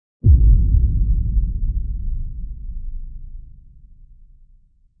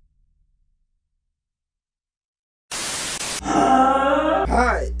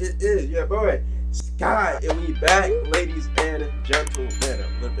is your boy Sky, and we back, ladies and gentlemen. I'm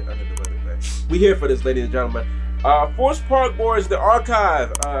a little bit under the weather, man. We here for this, ladies and gentlemen. forceparkbois, the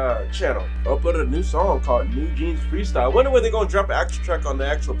archive channel, uploaded a new song called NewJeans Freestyle. I wonder when they're gonna drop an actual track on the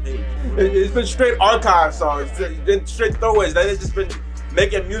actual page. It's been straight archive songs. It's been straight throwaways. They've just been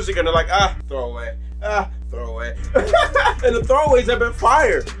making music and they're like, throwaway, throwaway. And the throwaways have been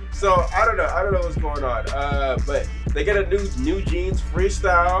fire. So I don't know what's going on. But they got a new NewJeans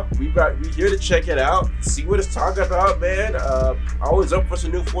Freestyle. We here to check it out, see what it's talking about, man. Always up for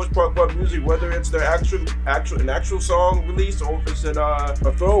some new forceparkbois music, whether it's their actual song release or if it's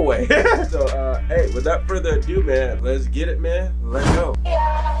a throwaway. So hey, without further ado, man, let's get it, man. Let's go.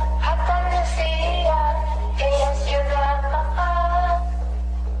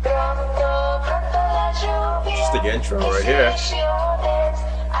 Just the intro right here.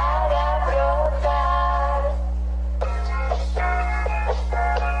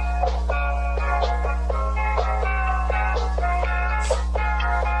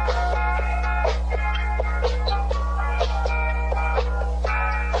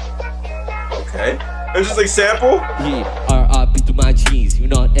 Okay, it's just like sample. Yeah, RIP to my jeans. You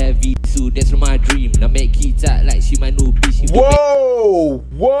know that V, so that's my dream. Now make it out like she my new bitch. Whoa,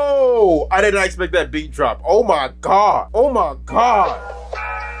 whoa! I did not expect that beat drop. Oh my god! Oh my god!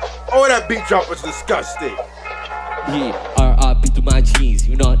 Oh, that beat drop was disgusting. Yeah, RIP to my jeans.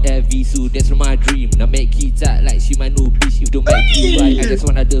 You know that V, so that's my dream. Now make it out like she my new bitch. If don't make it right, I just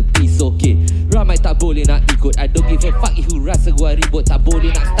want another piece, okay. Ramai tak boleh nak ikut. I don't give a fuck if you rasa gua ribut. Tak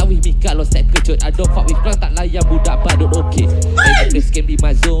boleh nak start with me kalau step kecut. I don't fuck with perang tak layan budak badut, okay. Every place can be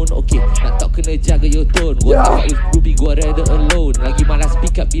my zone, okay. Nak tak kena jaga your tone. Gua tak fuck with groupie, gua rather alone. Lagi malas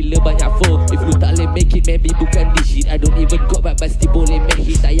pick up bila banyak phone. If you tak boleh make it, maybe bukan this shit. I don't even got back but still boleh make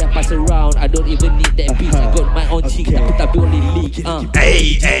it. Tak payah pass around, I don't even need that beat. I got my own cheek, tapi only leak.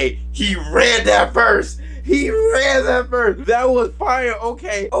 Hey, he read that verse. He read that verse. That was fire.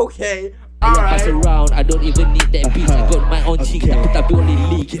 Okay. Pass around, I don't even need that beat. I got my own cheek, tapi only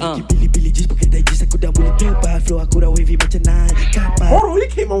leak. Pilih-pilih jeans pakai digits, aku dah boleh tebal. Flow aku dah wavy macam naik kapal. Hold on, he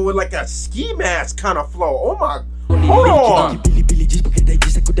came on with like a ski mask kind of flow. Oh my, hold on. Pilih-pilih jeans pakai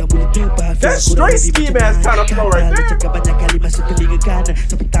digits, aku dah boleh tebal. That's straight ski mask kind of flow right there. Cakap banyak kali masuk telinga kanan,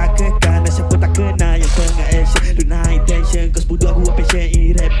 sampai tak ke kanan. Siapa tak kenal yang tengah action. Lu naik tension, kau sebudu aku passion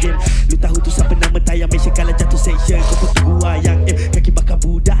in rap game. Lu tahu tu siapa nama tayang mission kalau jatuh section. Kau pun tu gua yang kaki bakar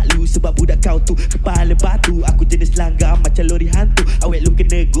budak lu. Sebab budak kau tu kepala batu. Aku jenis langgar macam lori hantu. Awet lu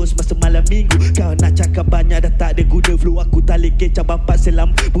kena ghost masa malam minggu. Kau nak cakap banyak dah tak ada guna. Flow aku tak leke cabang 4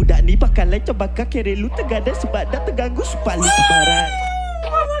 selam. Budak ni bakal lain cabangkan kere lu tergadai. Sebab dah terganggu supaya lu terbarat.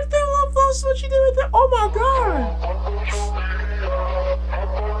 I like that love flow, what you did with that. Oh my god.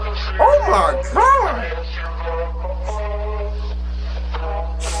 Oh my god.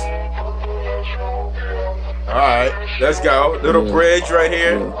 Alright, let's go. Little bridge right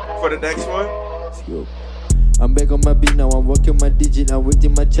here for the next one. Let's go. I'm back on my beat now, I'm working my digit, I'm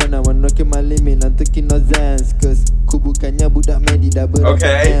waiting my channel, I'm knocking my limit, I'm taking no zans. Cause ku bukannya budak medik, dah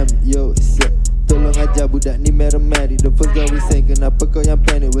beramai. Yo, set. Tolong ajar budak ni merah-merah. The first guy we sang, kenapa kau yang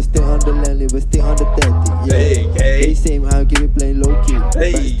panic? We'll stay on the land, we'll stay on the tactic. They same, I'll keep it playing low-key.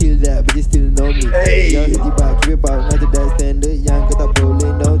 But still that, but you still know me. Y'all hit the bar, keep it out, not to that standard. Yang kau tak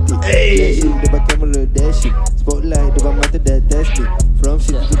boleh notice. That shit, depan camera, that shit. Spotlight, depan mata, that test me. From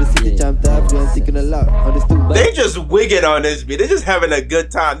shit to the city, jam tap, we ain't thinking a lot. Understood? They just wigging on this beat. They're just having a good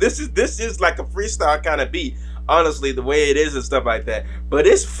time. This is like a freestyle kind of beat. Honestly, the way it is and stuff like that. But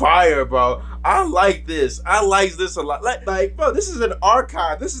it's fire, bro. I like this. I like this a lot. Like, bro, this is an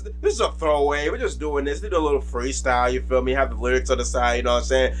archive. This is a throwaway. We're just doing this. We do a little freestyle. You feel me? Have the lyrics on the side. You know what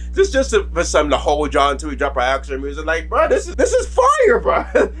I'm saying? This is just for something to hold you on to. We drop our actual music. Like, bro, this is fire, bro.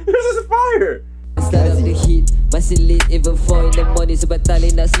 This is fire. Start up the heat, masih lit even 4 in the morning. Sebab tak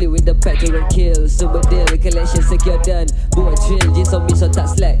boleh nak sleep with the pattern and kill. Super deal, collection secure done. Buat drill, jeans on me so tak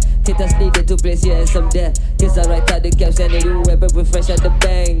slack. Haters needed to place here and some there. Cause I write out the caps and the new rapper with fresh out the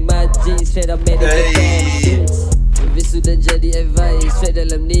bang. My jeans straight up made it the bang. Habis sudah jadi advice, straight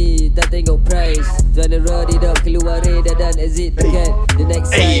dalam ni, tak tengok price. Tuan road it up, keluar dah dan exit ticket. The next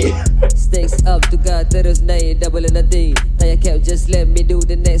side, stakes up, tukar terus naik, double or nothing. Tak payah cap, just let me do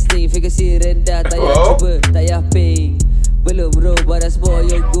the next thing. Figure si rendah, tak payah cuba, tak payah ping. Belum bro, but that's more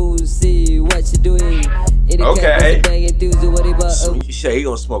your goons, see what you doing. In the cap, bang and do worry about. You say he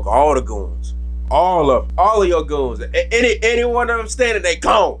gonna smoke all the goons. All of your goons. Any one of them standing, they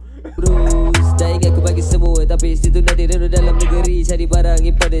gone. Dah ingat ku bagi semua, tapi situ nanti renu dalam negeri. Cari barang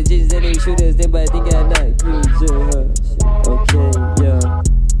import jeans dan shooters, tembak tinggal nak kerja. Okay, yeah.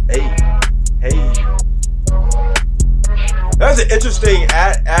 Hey. was an interesting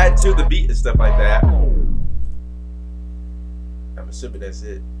add to the beat and stuff like that. I'm assuming that's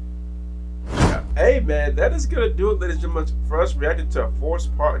it. Yeah. Hey man, that is gonna do it, ladies and gentlemen, for us reacting to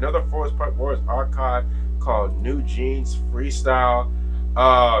another Force Park Boys archive called NewJeans Freestyle.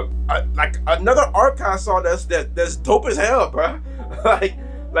 Like another archive song that's dope as hell, bro.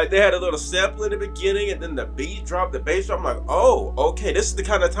 like they had a little sample in the beginning, and then the beat dropped, the bass drop. I'm like, oh, okay, this is the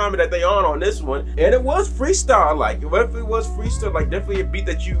kind of timing that they on this one, and it was freestyle. Like, if it was freestyle, like definitely a beat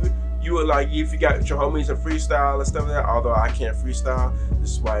that you would like if you got your homies a freestyle and stuff like that. Although I can't freestyle,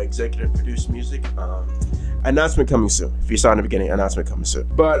 this is why I executive produce music. Announcement coming soon. If you saw in the beginning, announcement coming soon.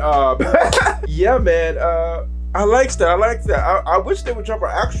 But yeah, man. I like that. I like that. I wish they would drop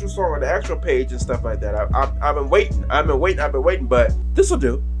an actual song on the actual page and stuff like that. I've been waiting. I've been waiting. But this'll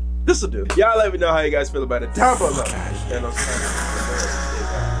do. This'll do. Y'all let me know how you guys feel about it down below. And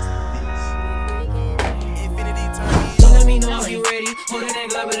I'll let me know if you ready. Hold that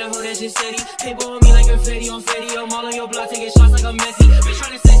glove, but hold that shit steady. Paper on me like confetti on Fetty. I'm all on your block, taking shots like I'm Messi. Bitch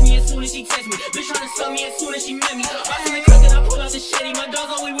tryna text me as soon as she text me. Bitch tryna sell me as soon as she met me. I in the cook and I pull out the shitty.